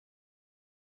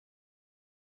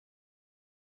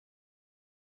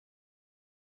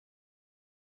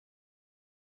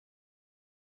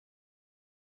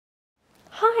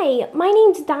Hi, my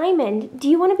name's Diamond. Do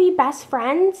you want to be best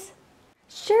friends?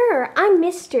 Sure, I'm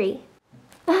Mystery.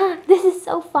 This is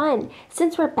so fun.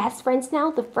 Since we're best friends now,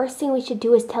 the first thing we should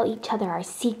do is tell each other our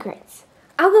secrets.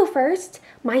 I'll go first.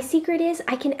 My secret is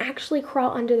I can actually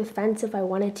crawl under the fence if I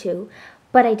wanted to,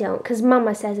 but I don't because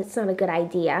Mama says it's not a good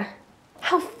idea.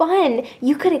 How fun!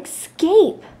 You could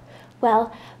escape!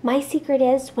 Well, my secret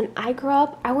is when I grow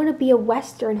up, I want to be a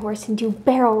Western horse and do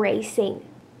barrel racing.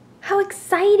 How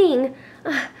exciting!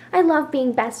 I love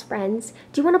being best friends.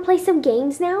 Do you want to play some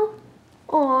games now?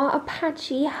 Aw,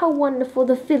 Apache, how wonderful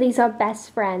the fillies are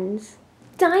best friends.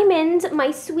 Diamond, my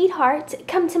sweetheart,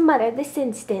 come to Mother this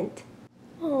instant.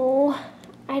 Oh,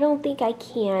 I don't think I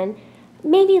can.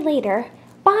 Maybe later.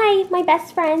 Bye, my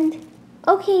best friend.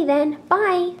 Okay then,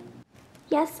 bye.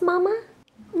 Yes, Mama?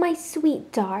 My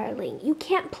sweet darling, you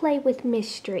can't play with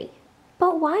Mystery.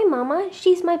 But why, Mama?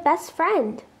 She's my best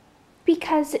friend.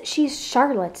 Because she's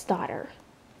Charlotte's daughter.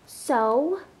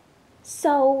 So,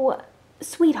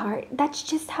 sweetheart, that's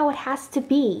just how it has to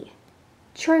be.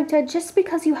 Trota, just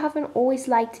because you haven't always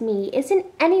liked me isn't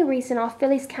any reason our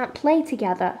fillies can't play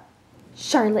together.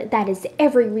 Charlotte, that is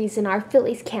every reason our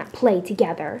fillies can't play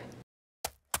together.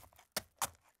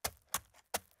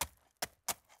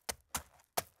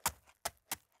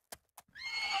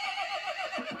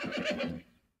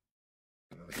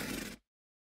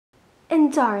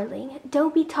 And darling,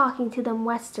 don't be talking to them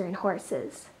Western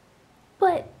horses.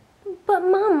 But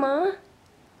Mama...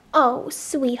 Oh,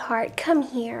 sweetheart, come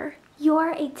here.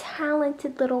 You're a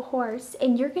talented little horse,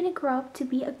 and you're going to grow up to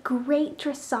be a great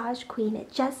dressage queen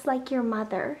just like your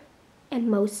mother. And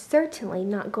most certainly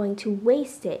not going to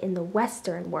waste it in the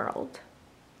Western world.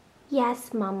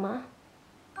 Yes, Mama.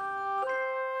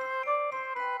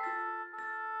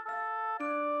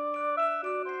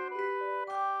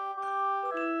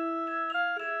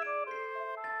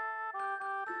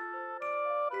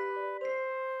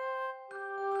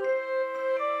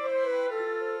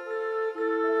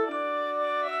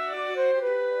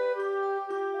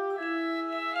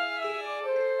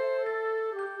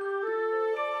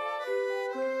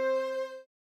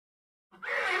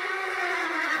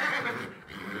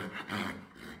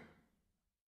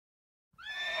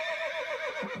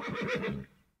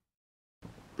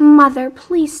 Mother,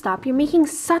 please stop. You're making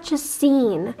such a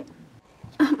scene.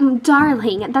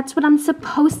 Darling, that's what I'm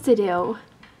supposed to do.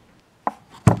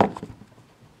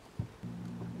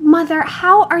 Mother,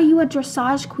 how are you a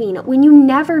dressage queen when you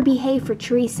never behave for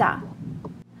Teresa?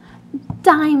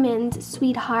 Diamond,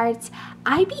 sweetheart,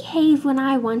 I behave when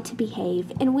I want to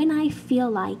behave and when I feel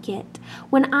like it.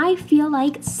 When I feel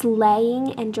like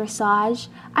slaying and dressage,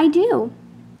 I do.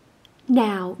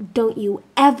 Now, don't you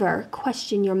ever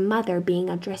question your mother being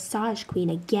a dressage queen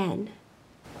again.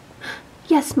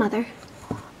 Yes, Mother.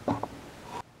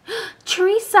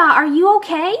 Teresa, are you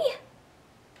okay?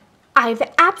 I've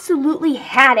absolutely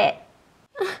had it.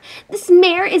 This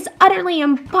mare is utterly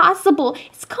impossible.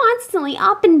 It's constantly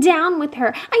up and down with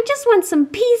her. I just want some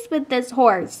peace with this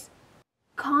horse.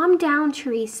 Calm down,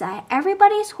 Teresa.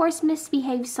 Everybody's horse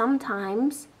misbehaves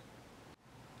sometimes.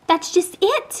 That's just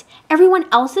it. Everyone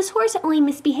else's horse only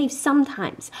misbehaves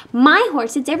sometimes. My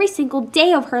horse, it's every single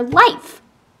day of her life.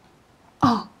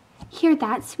 Oh, hear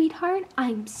that, sweetheart?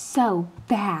 I'm so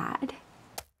bad.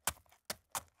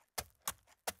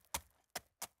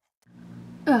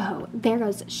 Oh, there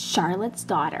goes Charlotte's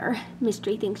daughter.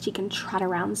 Mystery thinks she can trot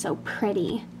around so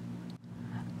pretty.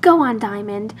 Go on,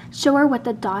 Diamond. Show her what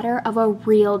the daughter of a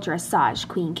real dressage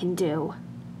queen can do.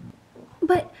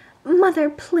 But... Mother,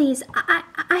 please, I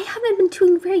haven't been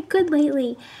doing very good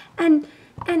lately, and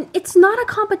it's not a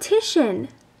competition.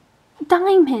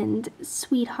 Diamond,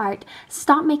 sweetheart,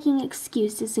 stop making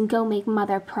excuses and go make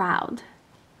Mother proud.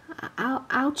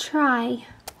 I'll try.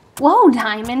 Whoa,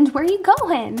 Diamond, where are you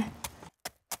going?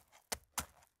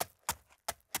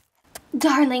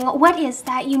 Darling, what is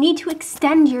that? You need to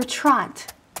extend your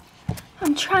trot.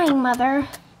 I'm trying, Mother.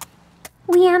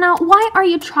 Leanna, why are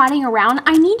you trotting around?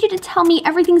 I need you to tell me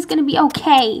everything's gonna be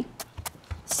okay.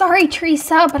 Sorry,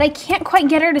 Teresa, but I can't quite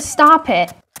get her to stop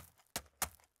it.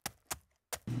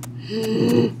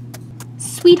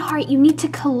 Sweetheart, you need to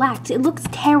collect. It looks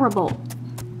terrible.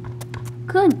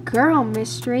 Good girl,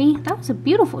 Mystery. That was a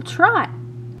beautiful trot.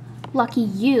 Lucky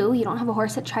you don't have a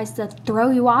horse that tries to throw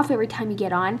you off every time you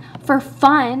get on. For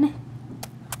fun.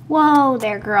 Whoa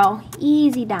there, girl.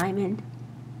 Easy, Diamond.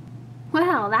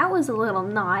 Well, that was a little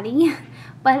naughty,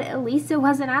 but at least it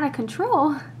wasn't out of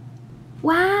control.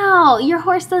 Wow, your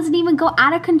horse doesn't even go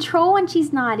out of control when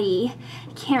she's naughty.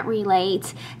 Can't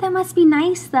relate. That must be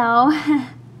nice, though.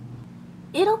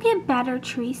 It'll get better,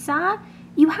 Teresa.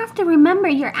 You have to remember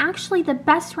you're actually the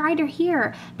best rider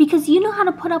here because you know how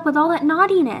to put up with all that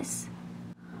naughtiness.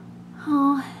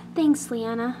 Oh, thanks,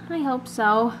 Leanna. I hope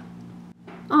so.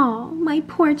 Oh, my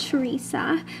poor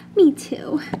Teresa. Me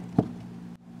too.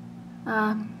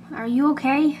 Are you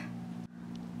okay?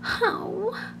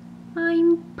 Oh,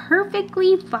 I'm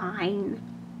perfectly fine.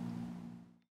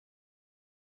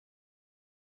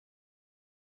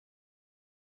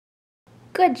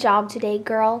 Good job today,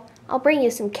 girl. I'll bring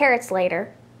you some carrots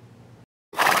later.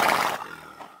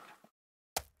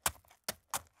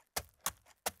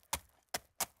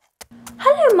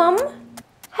 Hello, Mum.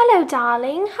 Hello,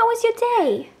 darling. How was your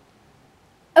day?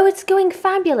 Oh, it's going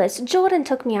fabulous. Jordan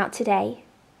took me out today.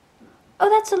 Oh,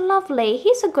 that's lovely.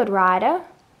 He's a good rider.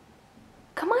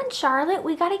 Come on, Charlotte.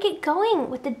 We gotta get going.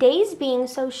 With the days being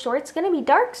so short, it's gonna be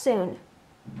dark soon.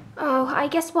 Oh, I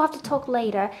guess we'll have to talk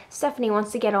later. Stephanie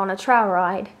wants to get on a trail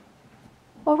ride.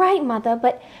 All right, Mother,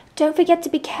 but don't forget to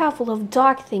be careful of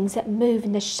dark things that move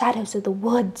in the shadows of the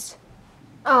woods.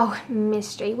 Oh,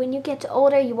 Mystery, when you get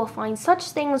older, you will find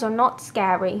such things are not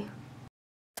scary.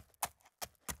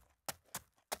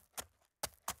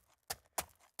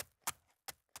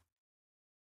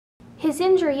 His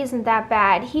injury isn't that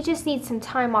bad. He just needs some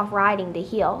time off riding to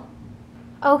heal.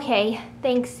 Okay,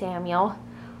 thanks, Samuel.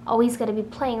 Always gotta be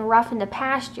playing rough in the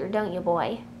pasture, don't you,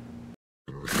 boy?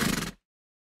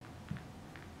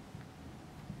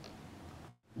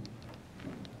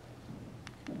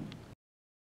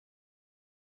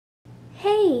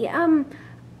 Hey,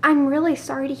 I'm really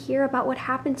sorry to hear about what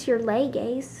happened to your leg,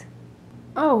 Ace.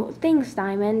 Oh, thanks,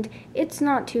 Diamond. It's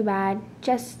not too bad.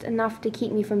 Just enough to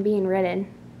keep me from being ridden.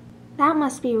 That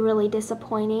must be really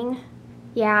disappointing.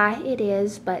 Yeah, it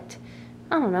is, but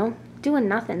I don't know. Doing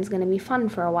nothing's gonna be fun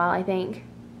for a while, I think.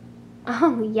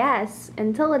 Oh, yes,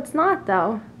 until it's not,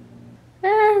 though.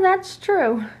 That's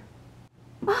true.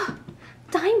 Oh,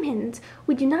 Diamond,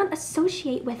 we do not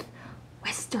associate with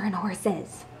Western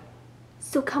horses.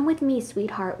 So come with me,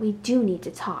 sweetheart. We do need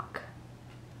to talk.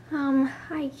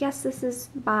 I guess this is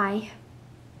bye.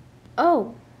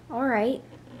 Oh, all right.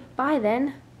 Bye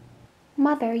then.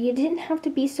 Mother, you didn't have to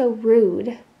be so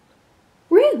rude.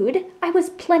 Rude? I was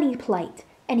plenty polite.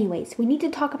 Anyways, we need to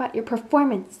talk about your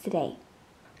performance today.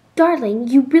 Darling,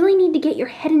 you really need to get your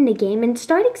head in the game and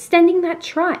start extending that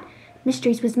trot.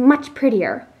 Mystery's was much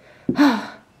prettier.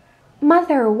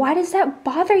 Mother, why does that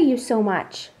bother you so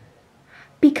much?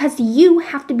 Because you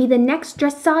have to be the next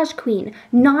dressage queen,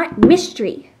 not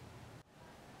Mystery.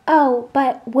 Oh,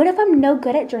 but what if I'm no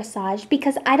good at dressage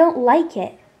because I don't like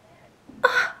it?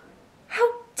 How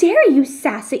dare you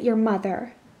sass at your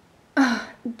mother?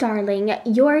 Darling,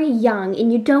 you're young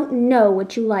and you don't know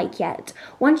what you like yet.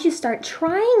 Once you start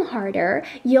trying harder,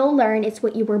 you'll learn it's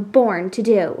what you were born to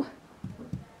do.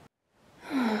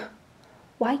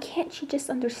 Why can't she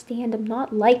just understand I'm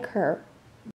not like her?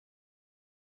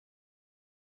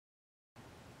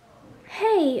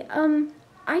 Hey,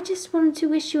 I just wanted to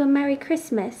wish you a Merry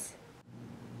Christmas.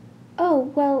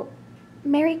 Oh, well,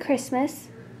 Merry Christmas.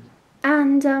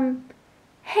 And,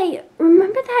 hey,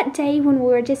 remember that day when we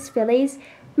were just fillies?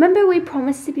 Remember we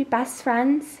promised to be best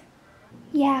friends?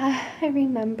 Yeah, I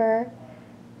remember.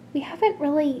 We haven't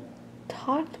really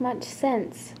talked much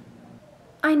since.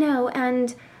 I know,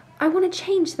 and I want to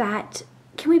change that.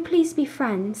 Can we please be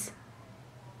friends?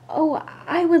 Oh,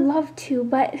 I would love to,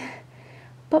 but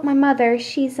my mother,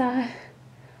 she's,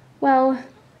 well,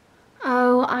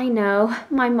 oh, I know.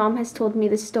 My mom has told me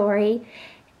the story.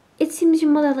 It seems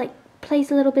your mother, plays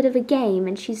a little bit of a game,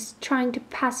 and she's trying to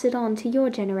pass it on to your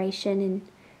generation and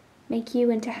make you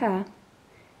into her.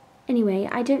 Anyway,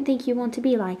 I don't think you want to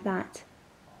be like that.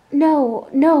 No,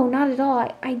 not at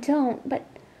all. I don't, but,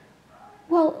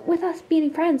 well, with us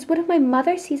being friends, what if my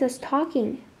mother sees us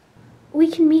talking? We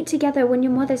can meet together when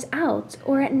your mother's out,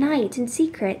 or at night in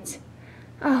secret.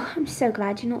 Oh, I'm so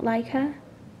glad you don't like her.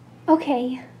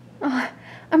 Okay. Oh,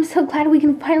 I'm so glad we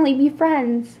can finally be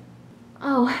friends.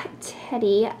 Oh,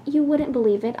 Teddy, you wouldn't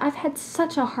believe it. I've had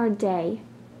such a hard day.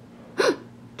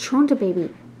 Toronto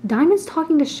baby, Diamond's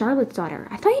talking to Charlotte's daughter.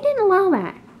 I thought you didn't allow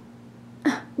that.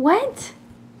 What?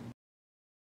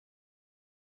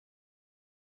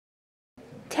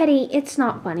 Teddy, it's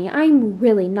not funny. I'm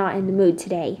really not in the mood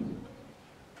today.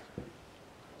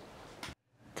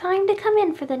 Time to come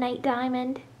in for the night,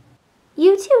 Diamond.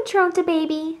 You too, Toronto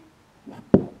baby.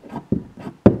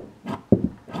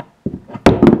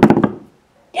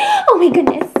 Oh my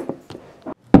goodness.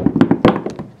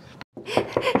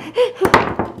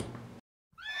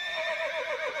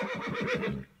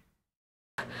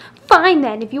 Fine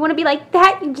then, if you want to be like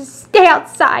that, you just stay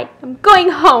outside. I'm going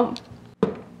home.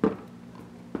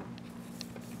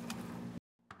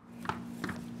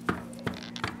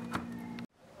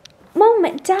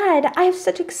 Mom, Dad, I have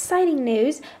such exciting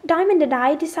news. Diamond and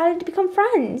I decided to become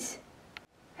friends.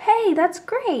 Hey, that's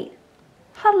great.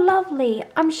 How lovely.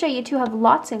 I'm sure you two have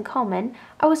lots in common.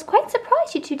 I was quite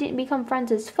surprised you two didn't become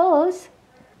friends as foes.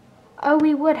 Oh,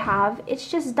 we would have. It's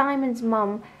just Diamond's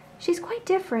mum. She's quite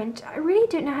different. I really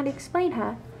don't know how to explain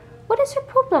her. What is her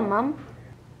problem, Mum?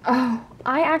 Oh,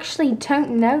 I actually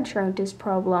don't know Tronta's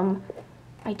problem.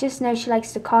 I just know she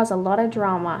likes to cause a lot of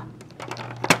drama.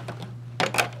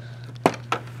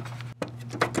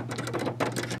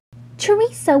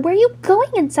 Teresa, where are you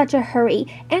going in such a hurry?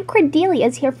 Aunt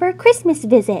Cordelia's here for a Christmas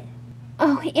visit.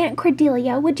 Oh, Aunt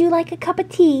Cordelia, would you like a cup of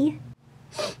tea?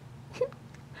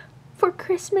 For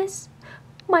Christmas,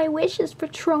 my wish is for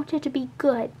Tronta to be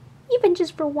good, even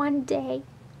just for one day.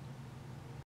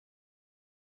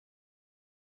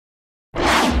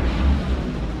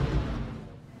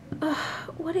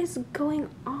 What is going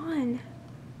on?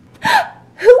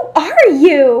 Who are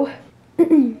you?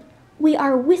 We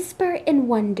are Whisper and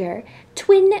Wonder,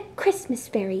 twin Christmas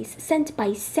fairies sent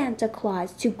by Santa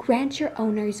Claus to grant your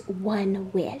owners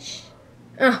one wish.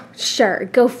 Oh, sure,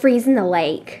 go freeze in the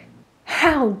lake.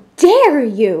 How dare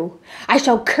you! I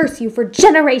shall curse you for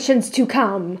generations to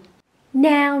come.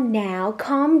 Now,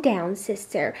 calm down,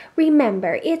 sister.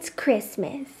 Remember, it's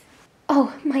Christmas.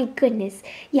 Oh, my goodness.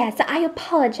 Yes, I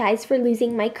apologize for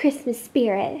losing my Christmas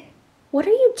spirit. What are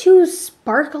you two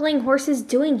sparkling horses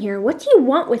doing here? What do you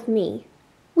want with me?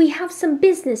 We have some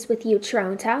business with you,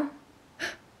 Tronta.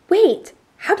 Wait,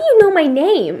 how do you know my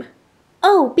name?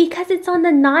 Oh, because it's on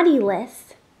the naughty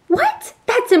list. What?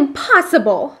 That's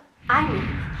impossible. I mean,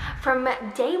 from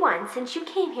day one since you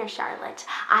came here, Charlotte,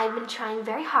 I've been trying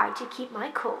very hard to keep my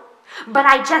cool. But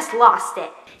I just lost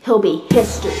it. He'll be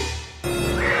history.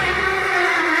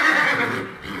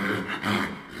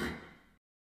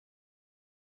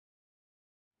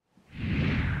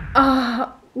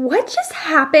 What just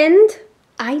happened?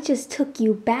 I just took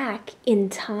you back in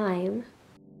time.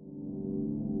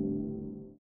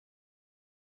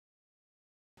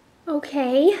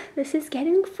 Okay, this is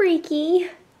getting freaky.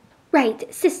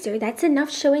 Right, sister, that's enough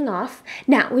showing off.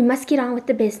 Now, we must get on with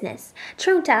the business.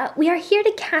 Tronta, we are here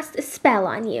to cast a spell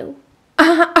on you.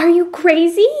 Are you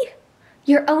crazy?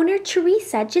 Your owner,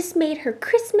 Teresa, just made her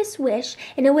Christmas wish,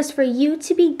 and it was for you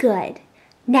to be good.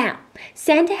 Now,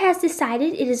 Santa has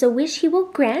decided it is a wish he will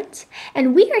grant,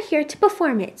 and we are here to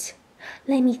perform it.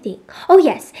 Let me think. Oh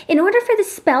yes, in order for the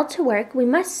spell to work, we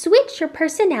must switch your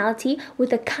personality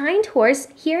with a kind horse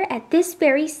here at this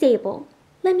very stable.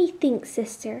 Let me think,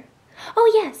 sister.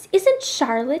 Oh yes, isn't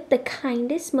Charlotte the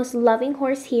kindest, most loving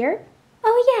horse here?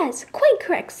 Oh yes, quite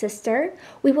correct, sister.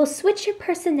 We will switch your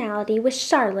personality with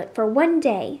Charlotte for one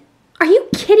day. Are you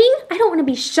kidding? I don't want to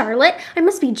be Charlotte. I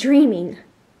must be dreaming.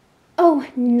 Oh,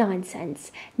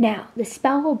 nonsense. Now, the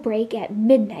spell will break at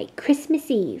midnight,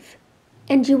 Christmas Eve.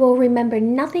 And you will remember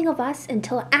nothing of us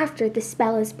until after the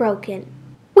spell is broken.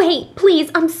 Wait,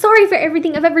 please, I'm sorry for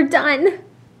everything I've ever done.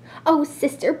 Oh,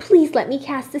 sister, please let me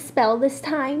cast the spell this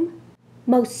time.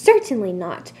 Most certainly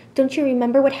not. Don't you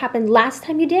remember what happened last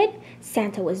time you did?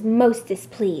 Santa was most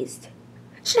displeased.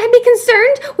 Should I be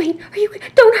concerned? Wait,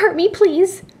 don't hurt me,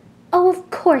 please. Oh,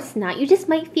 of course not. You just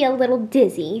might feel a little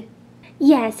dizzy.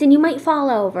 Yes, and you might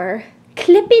fall over.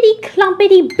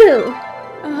 Clippity-clompity-boo.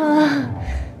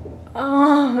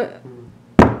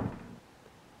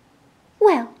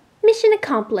 Well, mission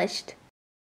accomplished.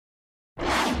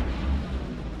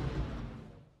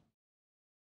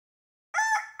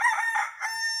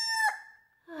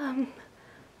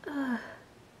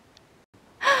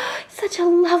 Such a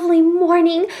lovely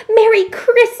morning. Merry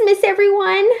Christmas,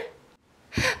 everyone.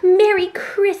 Merry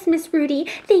Christmas, Rudy.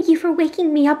 Thank you for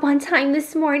waking me up on time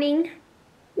this morning.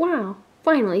 Wow,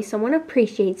 finally someone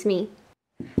appreciates me.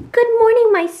 Good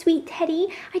morning, my sweet Teddy.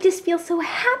 I just feel so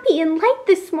happy and light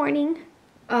this morning.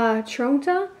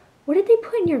 Tronta, what did they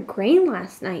put in your grain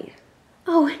last night?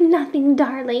 Oh, nothing,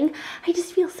 darling. I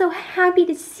just feel so happy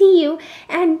to see you,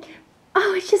 and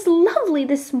oh, it's just lovely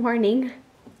this morning.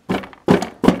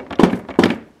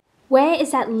 Where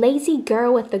is that lazy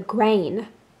girl with the grain?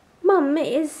 Mum,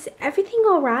 is everything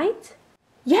all right?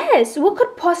 Yes, what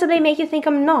could possibly make you think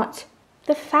I'm not?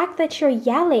 The fact that you're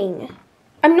yelling.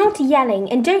 I'm not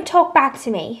yelling, and don't talk back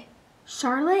to me.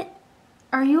 Charlotte,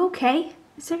 are you okay?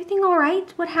 Is everything all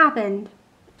right? What happened?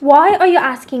 Why are you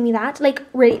asking me that? Like,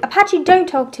 really, Apache, don't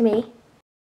talk to me.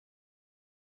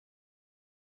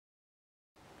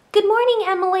 Good morning,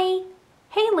 Emily.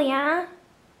 Hey, Leanna.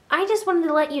 I just wanted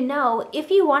to let you know,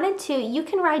 if you wanted to, you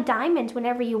can ride Diamond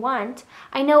whenever you want.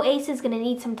 I know Ace is going to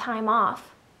need some time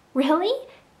off. Really?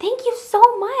 Thank you so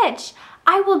much.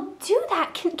 I will do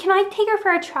that. Can I take her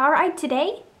for a trial ride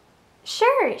today?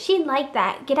 Sure, she'd like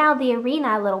that. Get out of the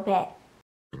arena a little bit.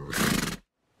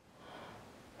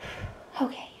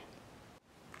 Okay.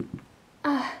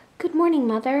 Good morning,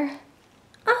 Mother.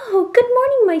 Oh, good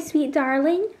morning, my sweet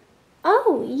darling.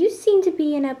 Oh, you seem to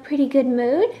be in a pretty good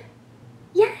mood.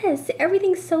 Yes,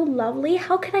 everything's so lovely.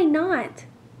 How could I not?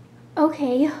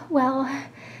 Okay, well,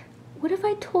 what if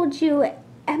I told you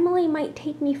Emily might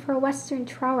take me for a Western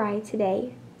trail ride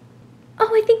today?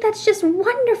 Oh, I think that's just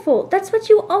wonderful. That's what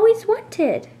you always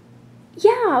wanted.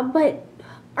 Yeah, but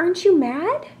aren't you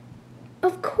mad?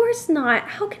 Of course not.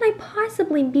 How can I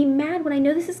possibly be mad when I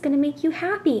know this is going to make you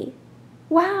happy?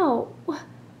 Wow.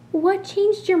 What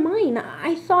changed your mind?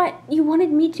 I thought you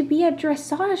wanted me to be a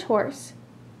dressage horse.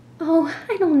 Oh,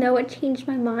 I don't know what changed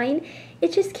my mind.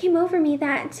 It just came over me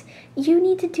that you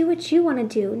need to do what you want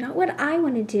to do, not what I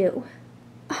want to do.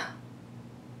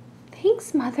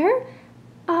 Thanks, Mother.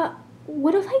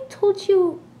 What if I told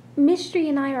you Mystery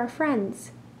and I are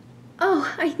friends?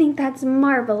 Oh, I think that's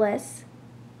marvelous.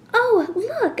 Oh,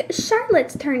 look,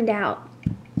 Charlotte's turned out.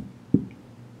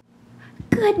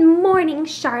 Good morning,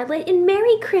 Charlotte, and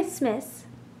Merry Christmas.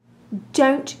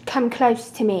 Don't come close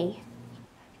to me.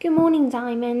 Good morning,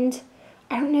 Diamond.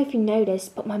 I don't know if you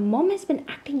noticed, but my mom has been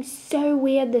acting so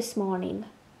weird this morning.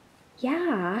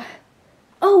 Yeah.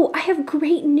 Oh, I have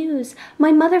great news.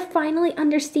 My mother finally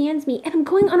understands me, and I'm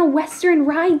going on a Western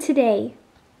ride today.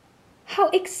 How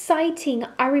exciting.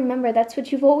 I remember that's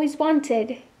what you've always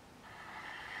wanted.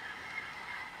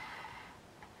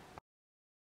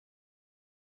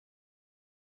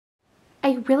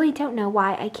 I really don't know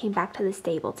why I came back to the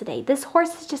stable today. This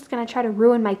horse is just gonna try to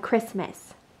ruin my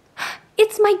Christmas.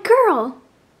 It's my girl!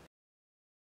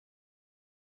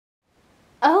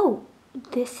 Oh,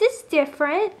 this is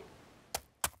different.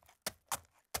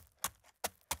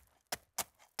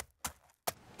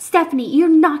 Stephanie, you're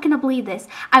not gonna believe this.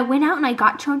 I went out and I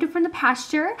got Tronta from the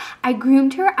pasture. I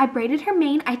groomed her, I braided her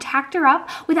mane, I tacked her up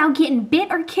without getting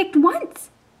bit or kicked once.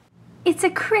 It's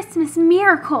a Christmas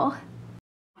miracle.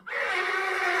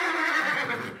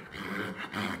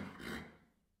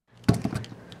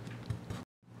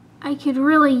 I could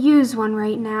really use one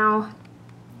right now.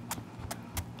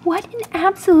 What an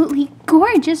absolutely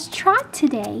gorgeous trot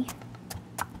today.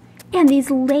 And these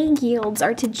leg yields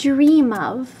are to dream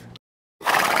of.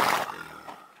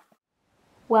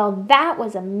 Well, that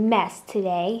was a mess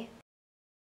today.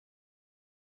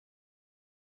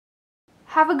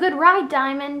 Have a good ride,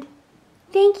 Diamond.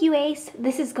 Thank you, Ace.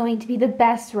 This is going to be the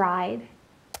best ride.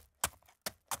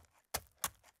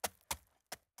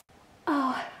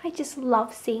 Oh, I just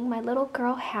love seeing my little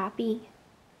girl happy.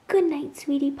 Good night,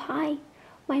 sweetie pie.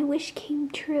 My wish came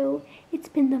true. It's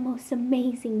been the most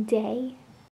amazing day.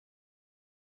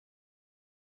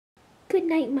 Good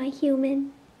night, my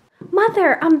human.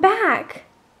 Mother, I'm back.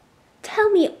 Tell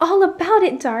me all about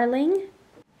it, darling.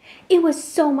 It was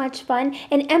so much fun,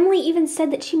 and Emily even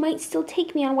said that she might still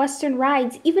take me on Western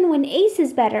rides, even when Ace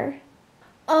is better.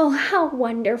 Oh, how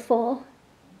wonderful.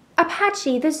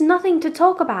 Apache, there's nothing to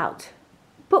talk about.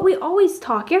 But we always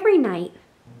talk every night.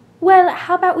 Well,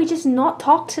 how about we just not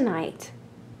talk tonight?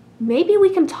 Maybe we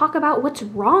can talk about what's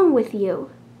wrong with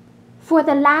you. For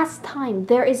the last time,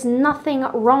 there is nothing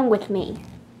wrong with me.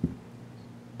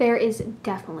 There is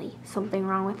definitely something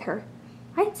wrong with her.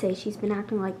 I'd say she's been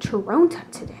acting like Tronta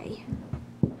today.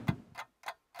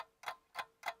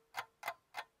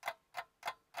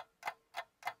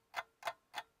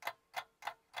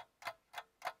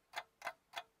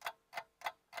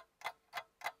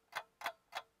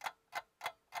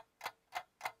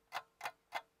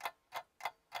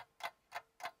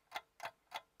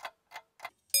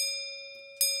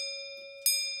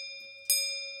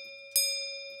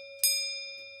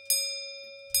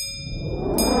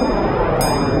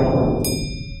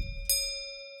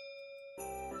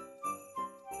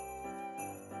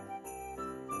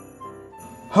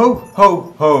 Ho,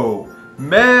 ho, ho!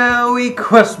 Merry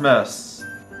Christmas!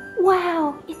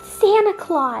 Wow, it's Santa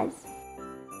Claus.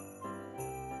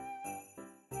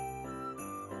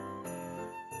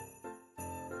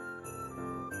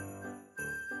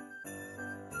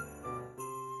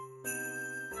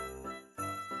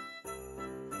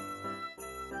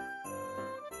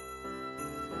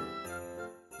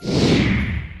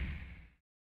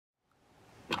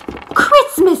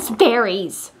 Christmas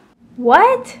fairies!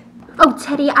 What? Oh,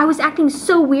 Teddy, I was acting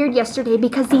so weird yesterday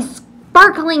because these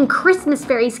sparkling Christmas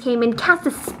fairies came and cast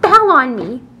a spell on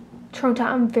me. Tronta,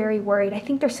 I'm very worried. I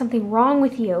think there's something wrong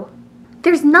with you.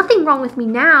 There's nothing wrong with me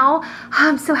now.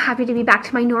 I'm so happy to be back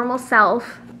to my normal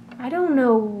self. I don't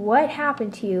know what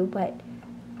happened to you, but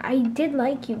I did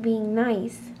like you being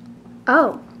nice.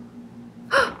 Oh.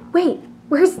 Wait,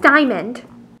 where's Diamond?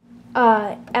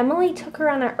 Emily took her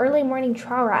on an early morning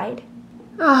trail ride.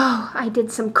 Oh, I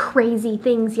did some crazy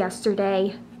things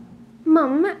yesterday.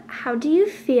 Mum, how do you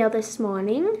feel this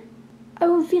morning?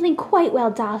 Oh, I'm feeling quite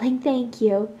well, darling, thank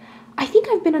you. I think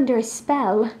I've been under a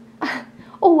spell.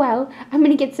 Oh well, I'm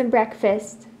gonna get some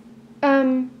breakfast.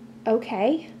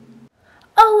 Okay.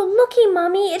 Oh, looky,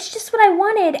 Mommy, it's just what I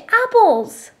wanted,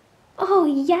 apples! Oh,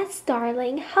 yes,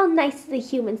 darling, how nice of the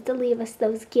humans to leave us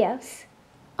those gifts.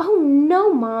 Oh,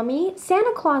 no, Mommy,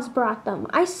 Santa Claus brought them.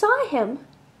 I saw him.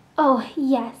 Oh,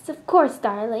 yes, of course,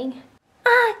 darling.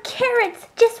 Ah, carrots,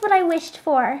 just what I wished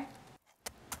for.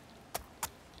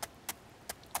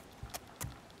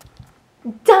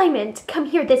 Diamond, come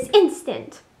here this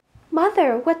instant.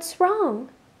 Mother, what's wrong?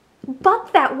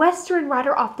 Buck that Western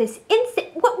rider off this instant.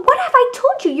 What have I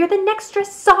told you? You're the next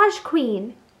dressage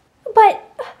queen. But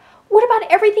what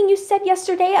about everything you said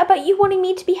yesterday about you wanting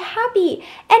me to be happy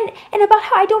and about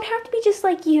how I don't have to be just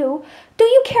like you?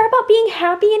 Don't you care about being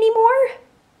happy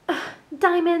anymore?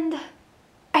 Diamond,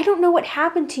 I don't know what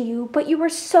happened to you, but you were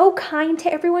so kind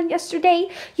to everyone yesterday.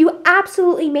 You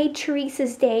absolutely made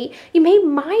Teresa's day. You made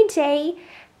my day.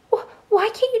 Why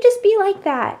can't you just be like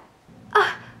that?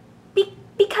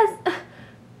 Because.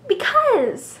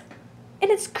 And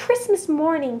it's Christmas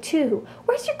morning, too.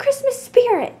 Where's your Christmas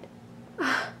spirit?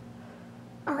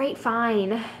 All right,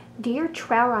 fine. Do your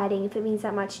trail riding if it means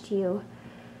that much to you.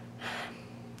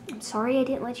 I'm sorry I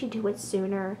didn't let you do it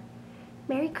sooner.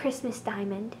 Merry Christmas,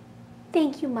 Diamond.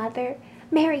 Thank you, Mother.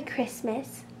 Merry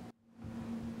Christmas.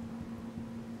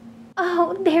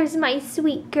 Oh, there's my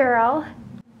sweet girl.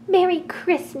 Merry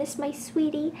Christmas, my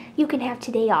sweetie. You can have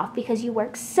today off because you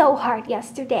worked so hard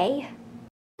yesterday.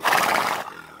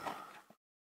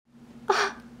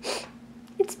 Oh,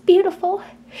 it's beautiful.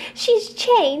 She's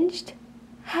changed.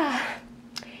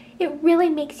 It really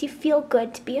makes you feel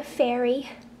good to be a fairy.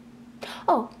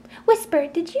 Oh, Whisper,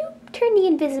 did you turn the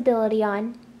invisibility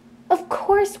on? Of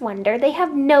course, Wonder. They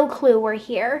have no clue we're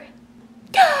here.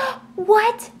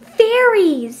 What?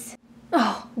 Fairies!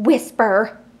 Oh,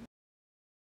 Whisper.